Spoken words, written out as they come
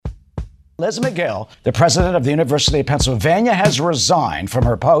Liz McGill, the president of the University of Pennsylvania, has resigned from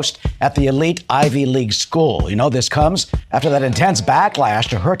her post at the elite Ivy League school. You know, this comes after that intense backlash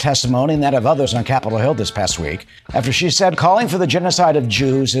to her testimony and that of others on Capitol Hill this past week, after she said calling for the genocide of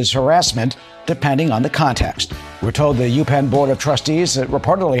Jews is harassment, depending on the context. We're told the UPenn Board of Trustees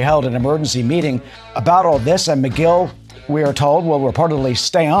reportedly held an emergency meeting about all this, and McGill, we are told, will reportedly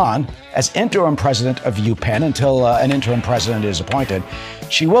stay on as interim president of UPenn until an interim president is appointed.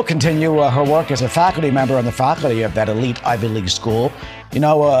 She will continue her work as a faculty member on the faculty of that elite Ivy League school. You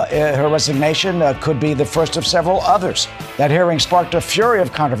know, her resignation could be the first of several others. That hearing sparked a fury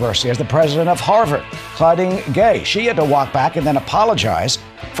of controversy as the president of Harvard, Claudine Gay, she had to walk back and then apologize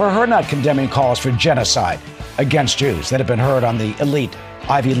for her not condemning calls for genocide against Jews that have been heard on the elite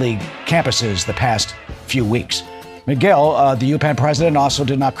Ivy League campuses the past few weeks. McGill, the UPenn president, also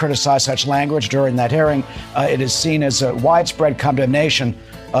did not criticize such language during that hearing. It is seen as a widespread condemnation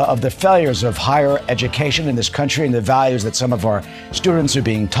of the failures of higher education in this country and the values that some of our students are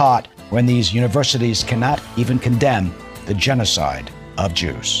being taught when these universities cannot even condemn the genocide of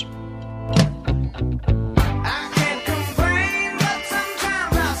Jews.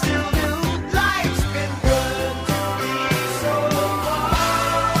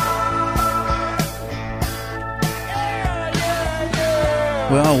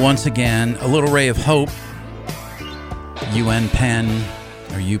 Well, once again, a little ray of hope. UPenn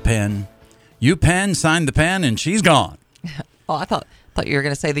signed the pen and she's gone. Oh, I thought you were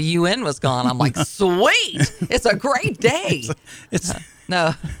going to say the UN was gone. I'm like, sweet. It's a great day.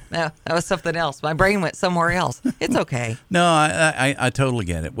 No, that was something else. My brain went somewhere else. It's okay. No, I totally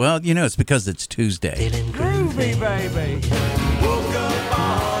get it. Well, you know, it's because it's Tuesday. Feeling groovy, baby. Woke up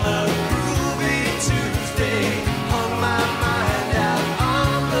on a groovy Tuesday. Hung my mind out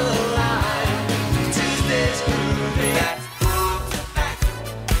on the line. Tuesday's groovy.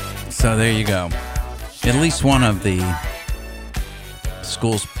 So there you go. At least one of the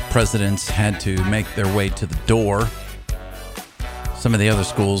school's presidents had to make their way to the door. Some of the other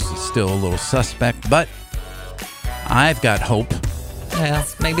schools is still a little suspect, but I've got hope. Well,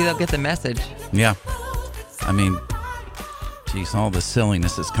 maybe they'll get the message. Yeah. I mean, geez, all the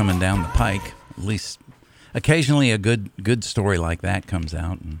silliness is coming down the pike. At least occasionally a good story like that comes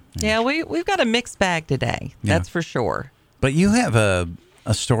out. Yeah, we've got a mixed bag today. Yeah. That's for sure. But you have a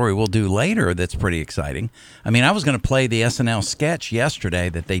story we'll do later that's pretty exciting. I mean, I was going to play the SNL sketch yesterday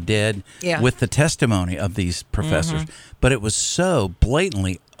that they did with the testimony of these professors, but it was so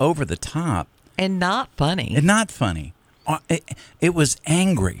blatantly over the top. And not funny. It was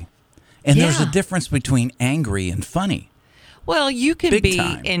angry. And there's a difference between angry and funny. Well, you can Big be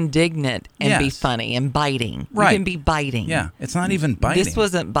time. indignant and be funny and biting. Right. You can be biting. Yeah, it's not even biting. This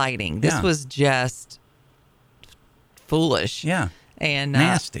wasn't biting. This was just foolish. Yeah. And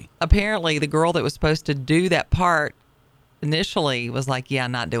nasty. Apparently, the girl that was supposed to do that part initially was like, yeah,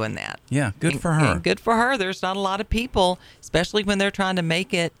 I'm not doing that. Yeah, good for her. And good for her. There's not a lot of people, especially when they're trying to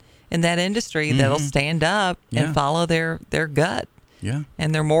make it in that industry, that'll stand up and follow their gut. Yeah.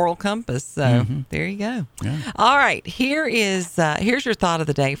 And their moral compass. So there you go. Yeah. All right. Here's your thought of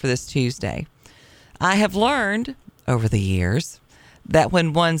the day for this Tuesday. I have learned over the years that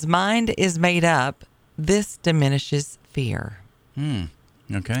when one's mind is made up, this diminishes fear.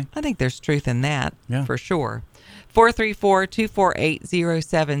 Okay. I think there's truth in that for sure.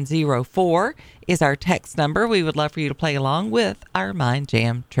 434-248-0704 is our text number. We would love for you to play along with our Mind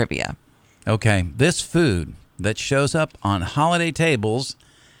Jam trivia. Okay. This food that shows up on holiday tables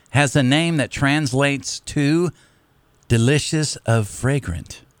has a name that translates to delicious of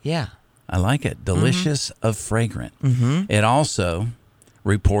fragrant. Yeah. I like it. Delicious of fragrant. It's also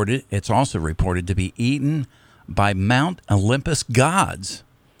reported to be eaten by Mount Olympus gods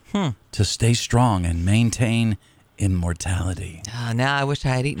to stay strong and maintain immortality. Now I wish I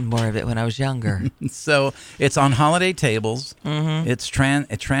had eaten more of it when I was younger. So it's on holiday tables. It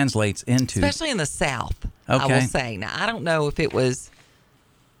translates into... Especially in the South, okay. I will say. Now, I don't know if it was...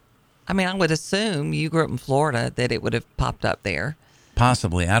 I mean, I would assume you grew up in Florida that it would have popped up there.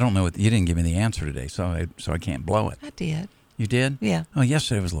 Possibly. I don't know. You didn't give me the answer today, so I can't blow it. I did. You did? Yeah. Oh,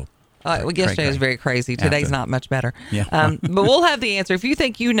 yesterday was a little... yesterday was very crazy. Today's not much better. Yeah. But we'll have the answer. If you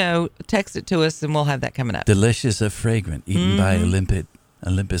think you know, text it to us and we'll have that coming up. Delicious of fragrant, eaten by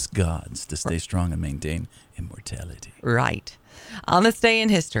Olympus gods to stay strong and maintain immortality. Right. On this day in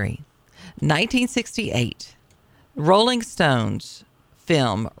history, 1968, Rolling Stones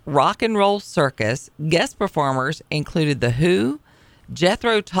film Rock and Roll Circus. Guest performers included The Who,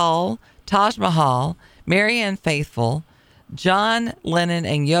 Jethro Tull, Taj Mahal, Marianne Faithfull, John Lennon,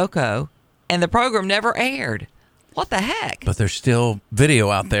 and Yoko, and the program never aired. What the heck? But there's still video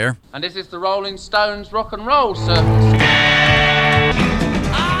out there. And this is the Rolling Stones rock and roll circus.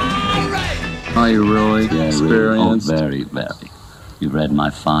 Are you really Yeah, experienced? really. Oh, very, very. You read my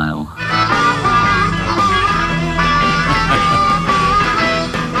file.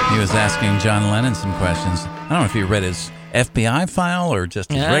 He was asking John Lennon some questions. I don't know if he read his FBI file or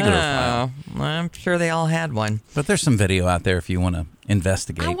just his regular file. I'm sure they all had one. But there's some video out there if you want to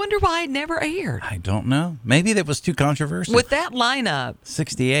investigate. I wonder why it never aired. I don't know. Maybe that was too controversial. With that lineup,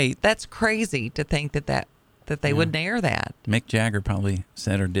 68. that's crazy to think that they wouldn't air that. Mick Jagger probably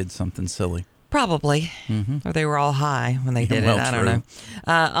said or did something silly. Probably. Or they were all high when they did Well, it. I don't true.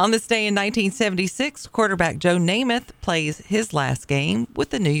 know. On this day in 1976, quarterback Joe Namath plays his last game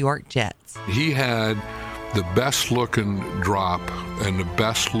with the New York Jets. He had the best looking drop and the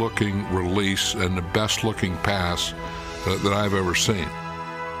best looking release and the best looking pass that I've ever seen.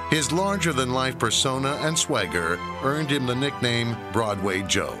 His larger-than-life persona and swagger earned him the nickname Broadway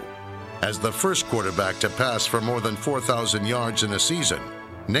Joe. As the first quarterback to pass for more than 4,000 yards in a season,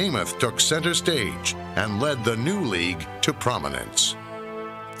 Namath took center stage and led the new league to prominence.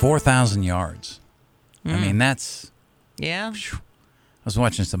 4,000 yards. I mean, that's... Yeah. I was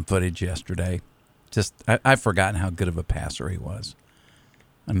watching some footage yesterday. Just, I've forgotten how good of a passer he was.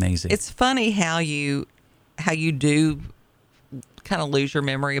 Amazing. It's funny how you do kind of lose your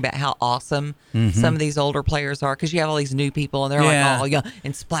memory about how awesome some of these older players are, because you have all these new people and they're Yeah. like all young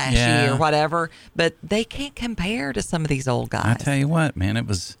and splashy Yeah. or whatever, but they can't compare to some of these old guys. I tell you what, man, it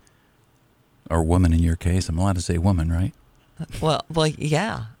was... Or woman in your case. I'm allowed to say woman, right? Well,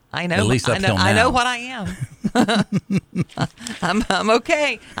 yeah. I know. At least up till I know now. what I am. I'm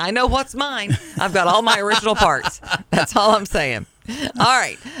okay. I know what's mine. I've got all my original parts. That's all I'm saying. All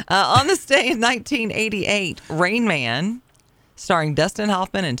right. On this day in 1988, Rain Man, starring Dustin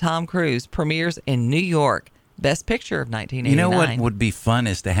Hoffman and Tom Cruise, premieres in New York. Best Picture of 1989. You know what would be fun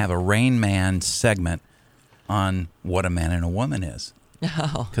is to have a Rain Man segment on what a man and a woman is.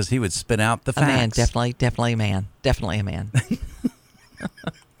 Oh, Because he would spit out the a man, facts. definitely a man. Definitely a man.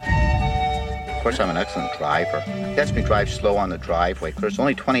 Of course, I'm an excellent driver. He lets me drive slow on the driveway. There's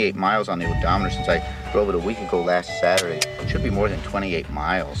only 28 miles on the odometer since I drove it a week ago last Saturday. It should be more than 28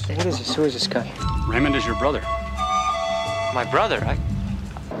 miles. What is this? Who is this guy? Raymond is your brother. My brother.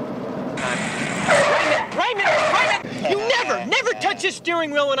 Raymond! You never touch the steering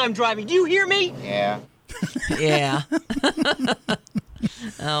wheel when I'm driving. Do you hear me? Yeah. Yeah.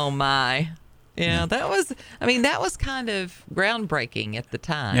 Oh my. Yeah, that was kind of groundbreaking at the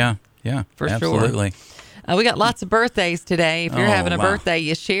time. Yeah, For absolutely. sure. We got lots of birthdays today. If you're Oh, having a wow. birthday,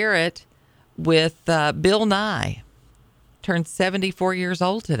 you share it with Bill Nye. Turned 74 years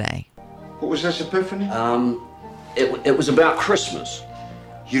old today. What was this epiphany? It was about Christmas.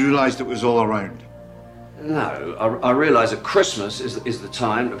 You realized it was all around. No, I realize that Christmas is the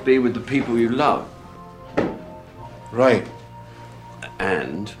time to be with the people you love. Right.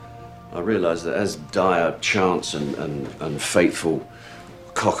 And I realize that as dire chance and fateful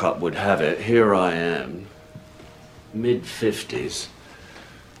cock-up would have it, here I am, mid-50s,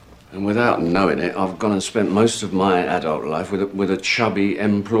 and without knowing it, I've gone and spent most of my adult life with a chubby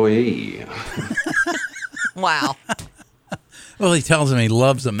employee. Wow. Well, he tells him he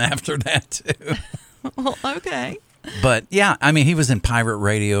loves him after that, too. Well, okay. But, yeah, I mean, he was in Pirate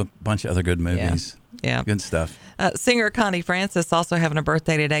Radio, a bunch of other good movies. Yeah. Good stuff. Singer Connie Francis also having a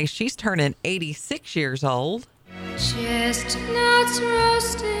birthday today. She's turning 86 years old. Chestnuts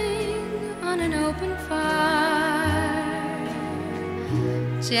roasting on an open fire,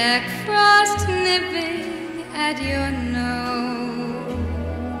 Jack Frost nipping at your nose,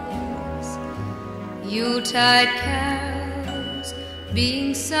 Yuletide carols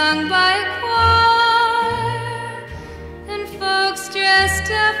being sung by a choir, and folks dressed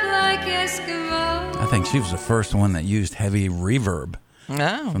up like Eskimos. I think she was the first one that used heavy reverb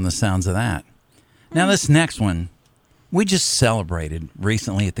from the sounds of that. Now, this next one, we just celebrated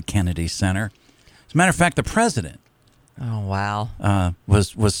recently at the Kennedy Center. As a matter of fact, the president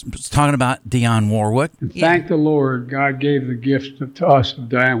was talking about Dionne Warwick. And thank the Lord, God gave the gift to us of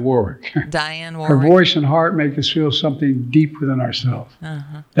Dionne Warwick. Dionne Her Warwick. voice and heart make us feel something deep within ourselves.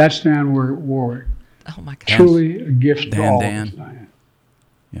 Uh-huh. That's Dionne Warwick. Oh, my God. Truly a gift to all of us, Dan. Diane.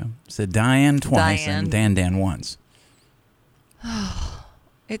 Yeah, said Diane twice and Dan once.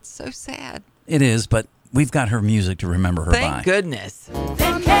 It's so sad. It is, but we've got her music to remember her Thank by. goodness.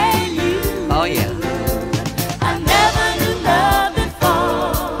 Then came you. Oh, yeah. I never knew love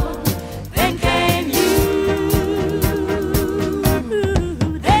before. Then came you.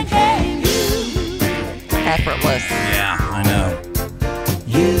 Then came you. Effortless. Yeah, I know.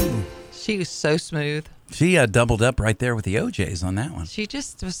 You. She was so smooth. She doubled up right there with the OJs on that one. She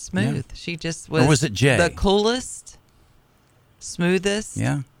just was smooth. Yeah. She just was. Or was it Jay? The coolest, smoothest.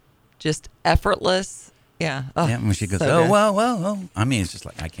 Yeah. Just effortless. Yeah. Oh, yeah. When she goes, so well. I mean, it's just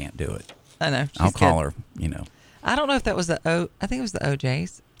like I can't do it. I know. I'll call her. I don't know if that was I think it was the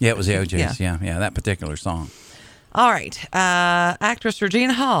OJs. Yeah, it was the OJs. Yeah. That particular song. All right. Actress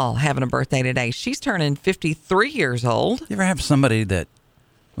Regina Hall having a birthday today. She's turning 53 years old. You ever have somebody that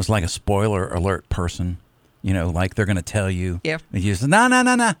was like a spoiler alert person? Like they're going to tell you. Yeah. You say,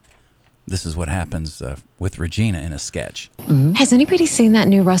 no. This is what happens with Regina in a sketch. Mm-hmm. Has anybody seen that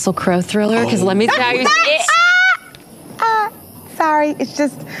new Russell Crowe thriller? Because let me tell you. Sorry, it's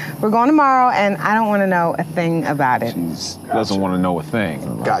just we're going tomorrow, and I don't want to know a thing about it. She doesn't want to know a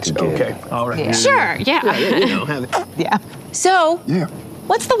thing. Gotcha. Okay. All right. Yeah. Sure. Yeah. Yeah. So,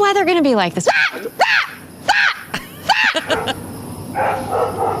 what's the weather going to be like this?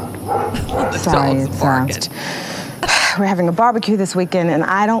 Sorry, it's we're having a barbecue this weekend, and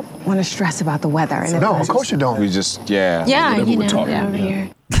I don't want to stress about the weather. And No, of course you don't. We just, Yeah, over here.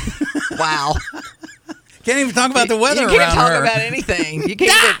 Wow. Can't even talk about the weather around her. You can't talk about anything. You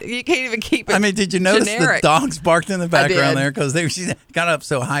can't even keep it. I mean, did you notice generic. the dogs barked in the background I there? Because she got up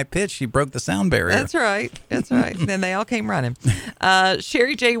so high pitched, she broke the sound barrier. That's right. Then they all came running.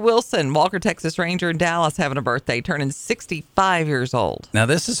 Sherry J. Wilson, Walker, Texas Ranger in Dallas, having a birthday, turning 65 years old. Now,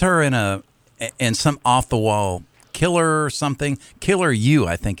 this is her in some off-the-wall Killer something. Killer U,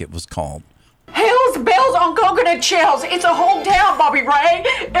 I think it was called. Hell's bells on coconut shells. It's a whole town, Bobby Ray.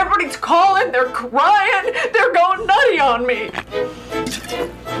 Everybody's calling, they're crying, they're going nutty on me.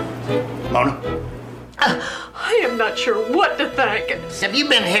 Mona? I am not sure what to think. Have you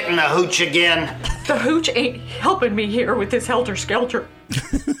been hitting the hooch again? The hooch ain't helping me here with this helter-skelter.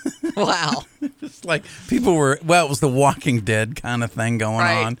 Wow. It's like people were, it was the Walking Dead kind of thing going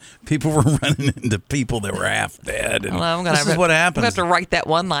on. People were running into people that were half dead. And this is what happens. I'm going to have to write that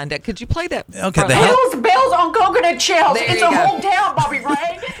one line down. Could you play that? Okay. Hell's bells on coconut shells. There It's you a go. whole town, Bobby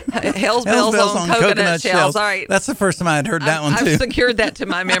Ray. Hell's bells on coconut shells. All right. That's the first time I'd heard that one, too. I've secured that to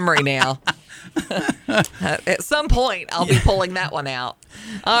my memory now. At some point, I'll be pulling that one out.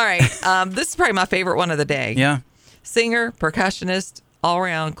 All right. This is probably my favorite one of the day. Yeah. Singer, percussionist,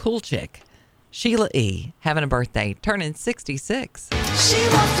 all-around cool chick, Sheila E., having a birthday, turning 66. She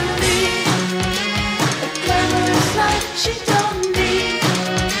wants to live a glamorous life. She don't need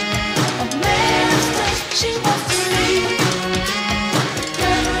a man's touch. She wants to live a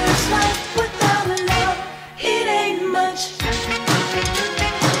glamorous life without a love. It ain't much.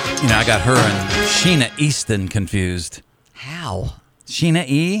 I got her and Sheena Easton confused. How? Sheena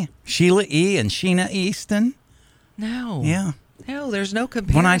E., Sheila E., and Sheena Easton? No. Yeah. No, there's no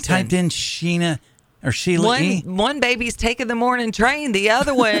comparison. When I typed in Sheena or Sheila E. One baby's taking the morning train. The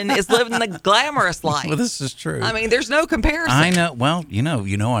other one is living the glamorous life. Well, this is true. I mean, there's no comparison. I know. Well, you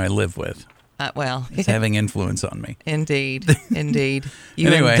know I live with. It's having influence on me. Indeed. You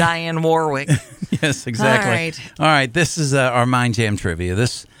Anyway. and Diane Warwick. Yes, exactly. All right. This is our Mind Jam trivia.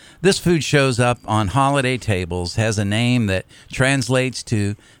 This food shows up on holiday tables, has a name that translates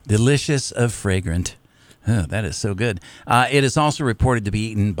to delicious of fragrant. Oh, that is so good. It is also reported to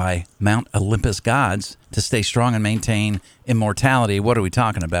be eaten by Mount Olympus gods to stay strong and maintain immortality. What are we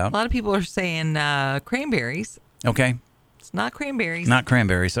talking A about? lot of people are saying cranberries. Okay. It's not cranberries. Not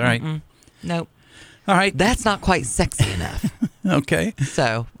cranberries. All right. Mm-mm. Nope. All right. That's not quite sexy enough. Okay.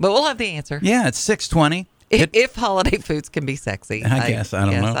 So, but we'll have the answer. Yeah, it's 6:20. If holiday foods can be sexy. I guess. I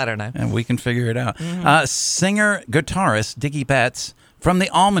don't know. I don't know. And we can figure it out. Mhm. Singer, guitarist Dickie Betts from the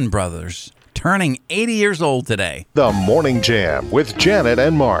Allman Brothers, turning 80 years old today. The Morning Jam with Janet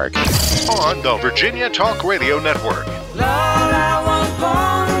and Mark on the Virginia Talk Radio Network. Lord, I was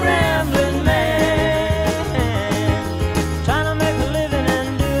born a rambling man, trying to make a living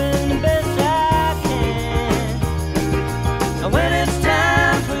and doing the best I can. And when it's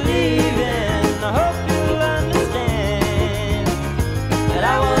time for leaving, I hope you'll understand that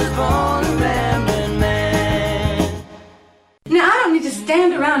I was born a rambling man. Now, I don't need to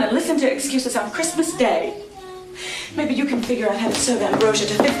stand around and listen to excuses on Christmas Day. Maybe you can figure out how to serve ambrosia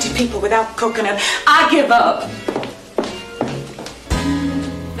to 50 people without coconut. I give up.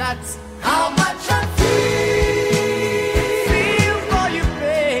 That's how much I feel for you,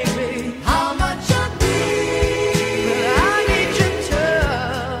 baby. How much I need your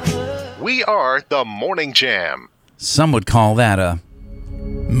touch. We are the Morning Jam. Some would call that a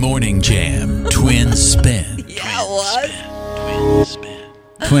morning jam twin spin. Yeah, what?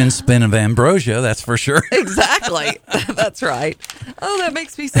 Twin spin of ambrosia, that's for sure. Exactly. That's right. Oh, that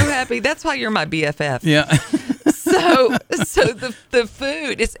makes me so happy. That's why you're my BFF. Yeah. So the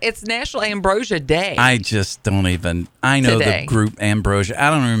food, it's National Ambrosia Day. I just don't even. I know Today. the group Ambrosia. I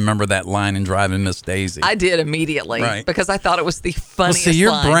don't even remember that line in Driving Miss Daisy. I did immediately Right. because I thought it was the Well, funniest see,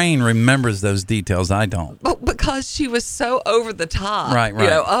 your line. brain remembers those details. I don't. But because she was so over the top. Right, You right.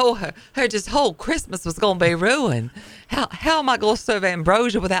 know, her just whole Christmas was going to be ruined. How am I going to serve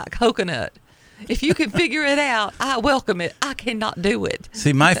ambrosia without coconut? If you can figure it out, I welcome it. I cannot do it.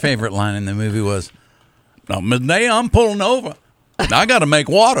 See, my favorite line in the movie was, "Miss Day, I'm pulling over. I got to make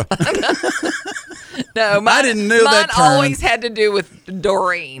water." No, mine, I didn't know mine that term. always had to do with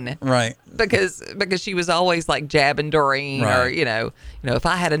Doreen. Right. Because she was always like jabbing Doreen, or Right. you know, if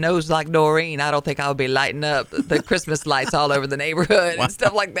I had a nose like Doreen, I don't think I would be lighting up the Christmas lights all over the neighborhood and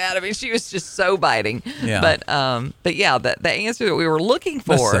stuff like that. I mean, she was just so biting. Yeah. But yeah, the answer that we were looking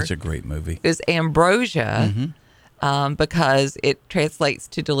for That's such a great movie. is ambrosia, Mm-hmm. because it translates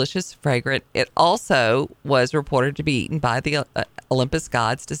to delicious, fragrant. It also was reported to be eaten by the Olympus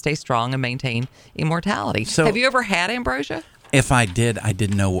gods to stay strong and maintain immortality. So- have you ever had ambrosia? If I did, I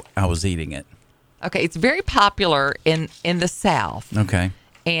didn't know I was eating it. Okay, it's very popular in the South. Okay.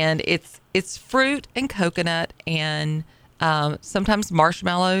 And it's fruit and coconut and sometimes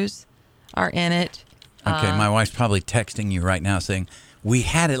marshmallows are in it. Okay, my wife's probably texting you right now saying, "We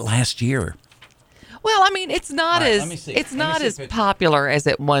had it last year." Well, I mean, it's not All right, let me as see. it's Let me not see as if it- popular as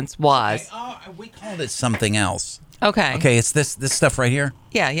it once was. We called it something else. Okay. Okay, it's this stuff right here?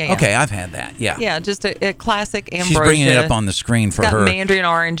 Yeah. Okay, I've had that. Yeah. Yeah, just a classic ambrosia. She's bringing it up on the screen for Got her. mandarin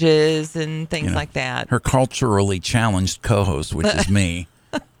oranges and things you know, like that. Her culturally challenged co-host, which is me.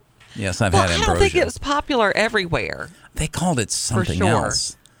 Yes, I've Well, had I ambrosia. don't think it was popular everywhere. They called it something sure.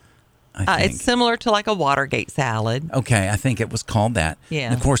 else. I think. It's similar to like a Watergate salad. Okay, I think it was called that. Yeah.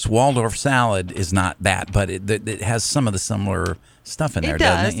 And of course, Waldorf salad is not that, but it has some of the similar stuff in there, It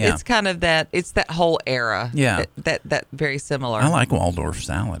does. doesn't it? Yeah. It's kind of that. It's that whole era. Yeah. That very similar. I like Waldorf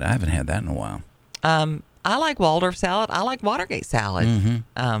salad. I haven't had that in a while. I like Waldorf salad. I like Watergate salad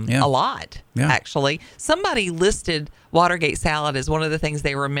Yeah. a lot, Yeah. actually. Somebody listed Watergate salad as one of the things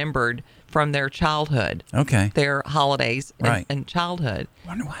they remembered from their childhood, Okay. their holidays Right. and childhood. I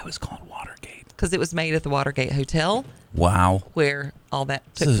wonder why it was called Watergate. Because it was made at the Watergate Hotel Wow. where all that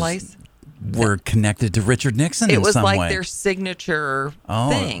took This is- place. We're connected to Richard Nixon It in was some like way. their signature Oh,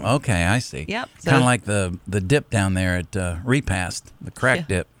 thing. okay, I see. Yep, Kind of so- like the dip down there at Repast, the crack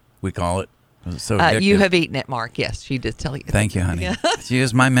dip, we call it. It's so You addictive. have eaten it, Mark. Yes, she did tell you. Thank you, honey. Yeah. She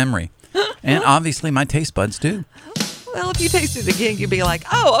is my memory. And obviously my taste buds, too. Well, if you taste it again, you'd be like,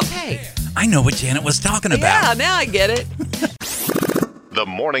 oh, okay. I know what Janet was talking about. Yeah, now I get it. The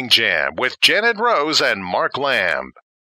Morning Jam with Janet Rose and Mark Lamb.